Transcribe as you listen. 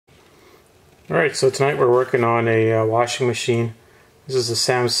Alright, so tonight we're working on a washing machine. This is a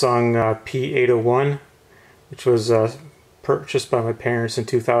Samsung P801, which was purchased by my parents in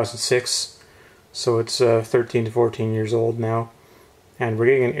 2006. So it's 13 to 14 years old now. And we're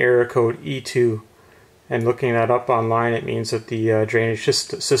getting an error code E2. And looking that up online, it means that the drainage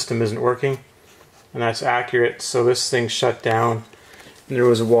system isn't working. And that's accurate. So this thing shut down. And there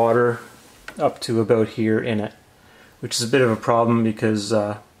was water up to about here in it, which is a bit of a problem because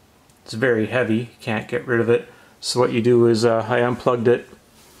it's very heavy. You can't get rid of it. So what you do is I unplugged it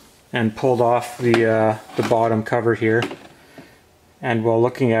and pulled off the bottom cover here. And while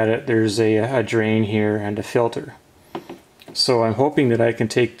looking at it, there's a drain here and a filter. So I'm hoping that I can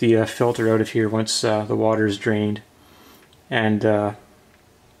take the filter out of here once the water is drained and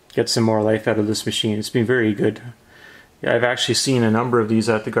get some more life out of this machine. It's been very good. Yeah, I've actually seen a number of these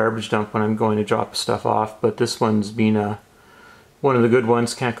at the garbage dump when I'm going to drop stuff off, but this one's been one of the good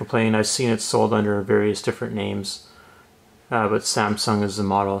ones. Can't complain. I've seen it sold under various different names, but Samsung is the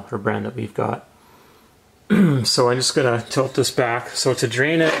model or brand that we've got. So I'm just going to tilt this back. So to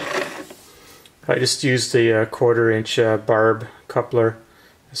drain it, I just used a 1/4-inch barb coupler,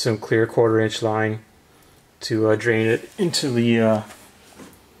 some clear 1/4-inch line to drain it into the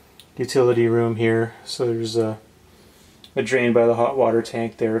utility room here. So there's a drain by the hot water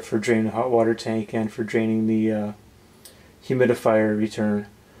tank there for draining the hot water tank and for draining the humidifier return.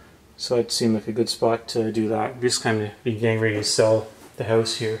 So it seemed like a good spot to do that. I'm just kind of getting ready to sell the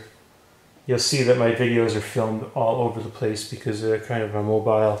house here. You'll see that my videos are filmed all over the place because they're kind of a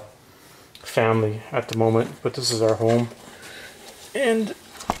mobile family at the moment, but this is our home. And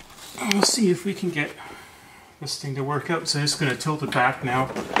we'll see if we can get this thing to work out. So I'm just going to tilt it back now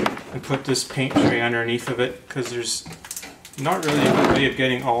and put this paint tray underneath of it because there's not really a good way of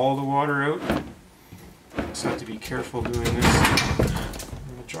getting all the water out. Just have to be careful doing this. I'm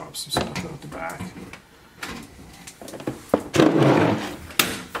going to drop some stuff out the back.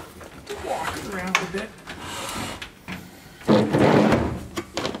 Walk it around a bit.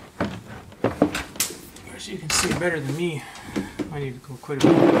 As you can see better than me, I need to go quite a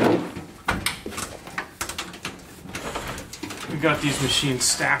bit. We've got these machines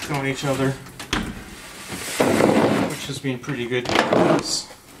stacked on each other, which has been pretty good for us.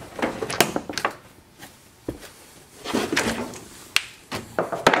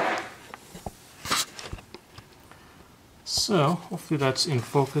 So, hopefully that's in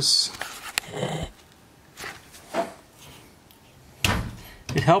focus.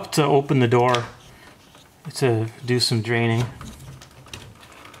 It helped to open the door to do some draining.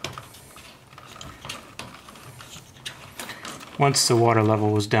 Once the water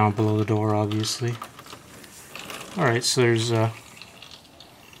level was down below the door, obviously. Alright, so there's a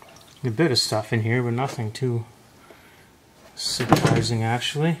bit of stuff in here, but nothing too surprising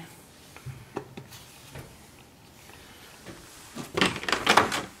actually.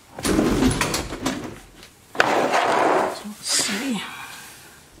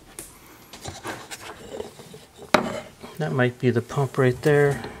 That might be the pump right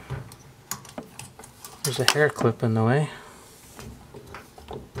there. There's a hair clip in the way.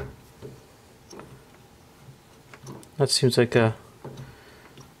 That seems like a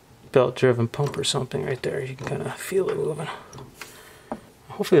belt-driven pump or something right there. You can kind of feel it moving.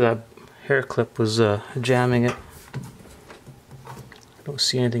 Hopefully that hair clip was jamming it. I don't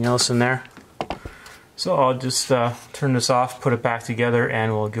see anything else in there. So I'll just turn this off, put it back together,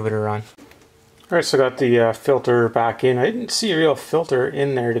 and we'll give it a run. Alright, so I got the filter back in. I didn't see a real filter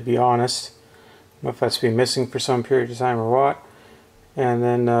in there, to be honest. I don't know if that's been missing for some period of time or what. And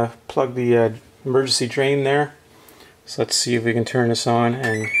then plug the emergency drain there. So let's see if we can turn this on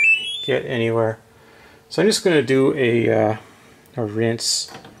and get anywhere. So I'm just going to do a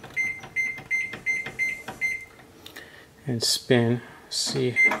rinse and spin.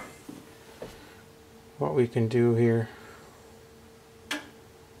 See what we can do here.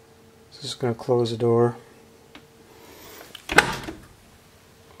 Just going to close the door.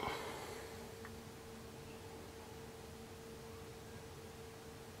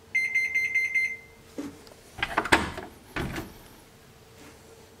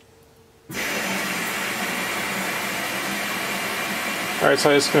 Alright,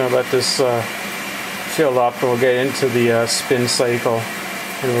 so I'm just going to let this fill up and we'll get into the spin cycle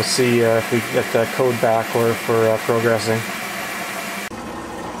and we'll see if we get that code back or if we're progressing.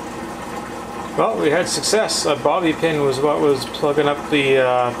 Well, we had success. A bobby pin was what was plugging up the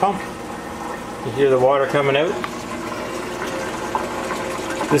pump. You hear the water coming out.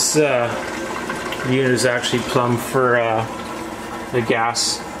 This unit is actually plumbed for the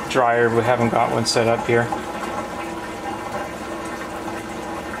gas dryer. We haven't got one set up here.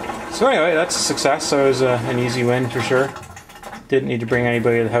 So anyway, that's a success. So it was an easy win for sure. Didn't need to bring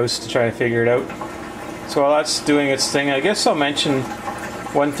anybody to the house to try to figure it out. So while that's doing its thing, I guess I'll mention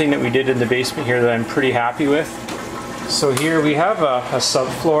one thing that we did in the basement here that I'm pretty happy with. So here we have a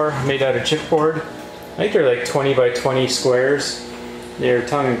subfloor made out of chipboard. I think they're like 20 by 20 squares. They're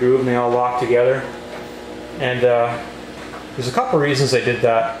tongue and groove and they all lock together. And there's a couple reasons I did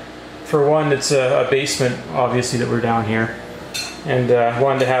that. For one, it's a basement, obviously, that we're down here. And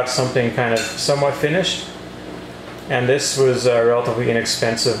wanted to have something kind of somewhat finished. And this was relatively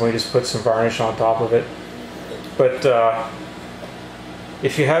inexpensive. We just put some varnish on top of it. But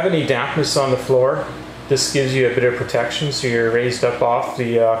if you have any dampness on the floor, this gives you a bit of protection, so you're raised up off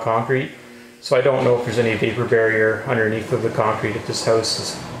the concrete. So I don't know if there's any vapor barrier underneath of the concrete at this house.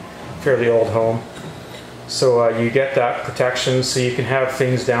 It's a fairly old home. So you get that protection, so you can have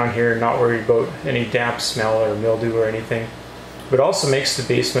things down here and not worry about any damp smell or mildew or anything. But it also makes the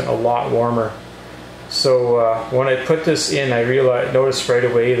basement a lot warmer. So when I put this in, I noticed right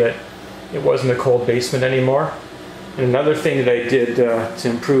away that it wasn't a cold basement anymore. And another thing that I did to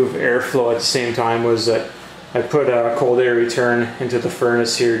improve airflow at the same time was that I put a cold air return into the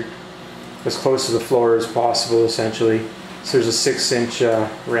furnace here as close to the floor as possible, essentially. So there's a 6-inch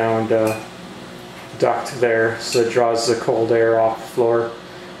round duct there, so it draws the cold air off the floor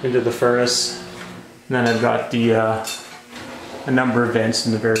into the furnace. And then I've got a number of vents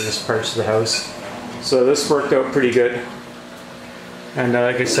in the various parts of the house. So this worked out pretty good. And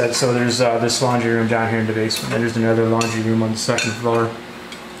like I said, so there's this laundry room down here in the basement, and there's another laundry room on the second floor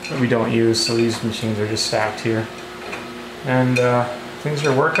that we don't use, so these machines are just stacked here. And things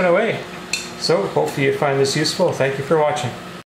are working away. So hopefully you find this useful. Thank you for watching.